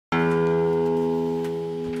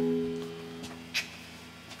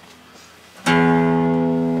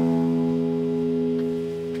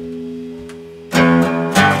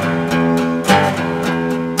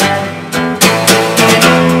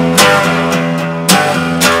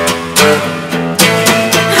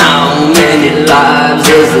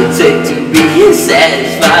take to be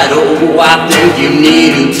satisfied? Oh, I think you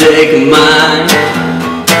need to take mine.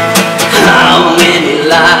 How many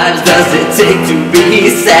lives does it take to be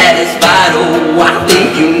satisfied? Oh, I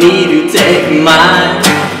think you need to take mine.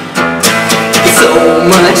 So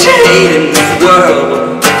much hate in this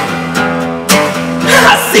world,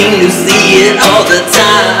 I seem to see it all the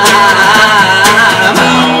time.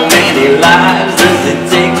 How many lives does it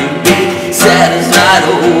take to be satisfied?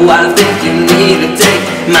 Oh, I think you need to take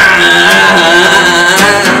mine.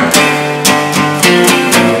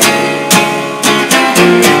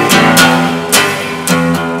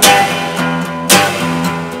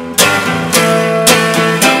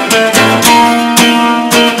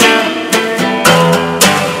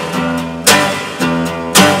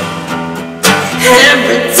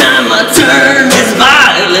 Every time I turn, there's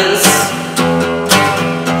violence,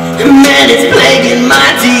 man, it's plaguing my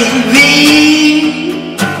TV,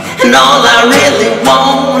 and all I really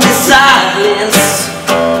want is silence,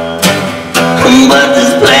 but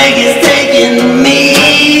this plague is taking me.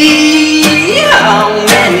 How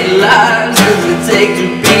many lives does it take to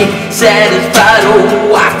be satisfied?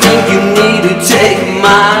 Oh, I think you need to take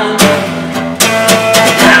mine.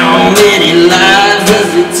 How many lives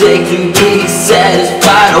does it take to be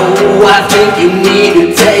satisfied? Oh, I think you need to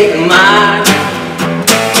take mine.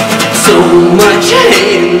 So much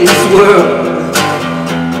hate in this world,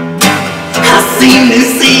 I seem to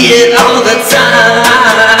see it all the time.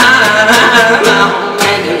 How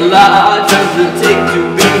many lives does it take to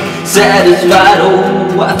be satisfied?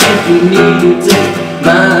 Oh, I think you need to take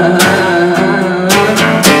mine.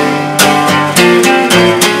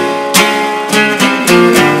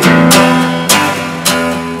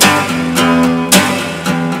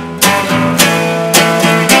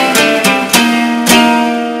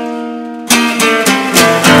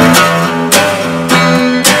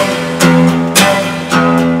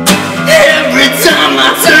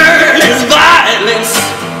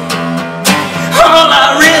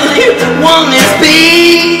 One is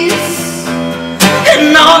peace,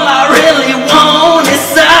 and all I really want is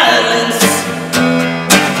silence,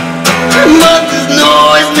 but this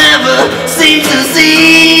noise never seems to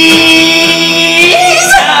cease.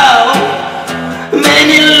 How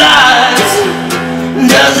many lives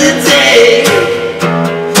does it take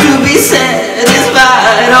to be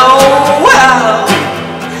satisfied? Oh, how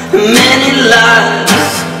many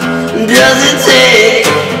lives does it take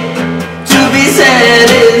to be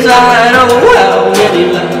satisfied? Oh, how many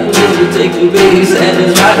lives does it take to be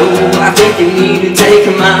satisfied? Oh, I think you need to take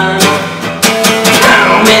mine.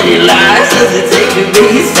 How many lives does it take to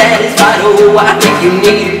be satisfied? Oh, I think you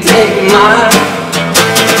need to take mine.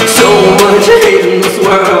 So much hate in this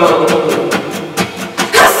world,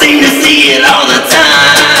 I seem to see it all the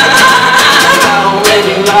time. How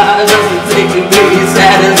many lives does it take to be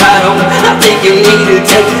satisfied? Oh, I think you need to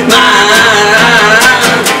take mine.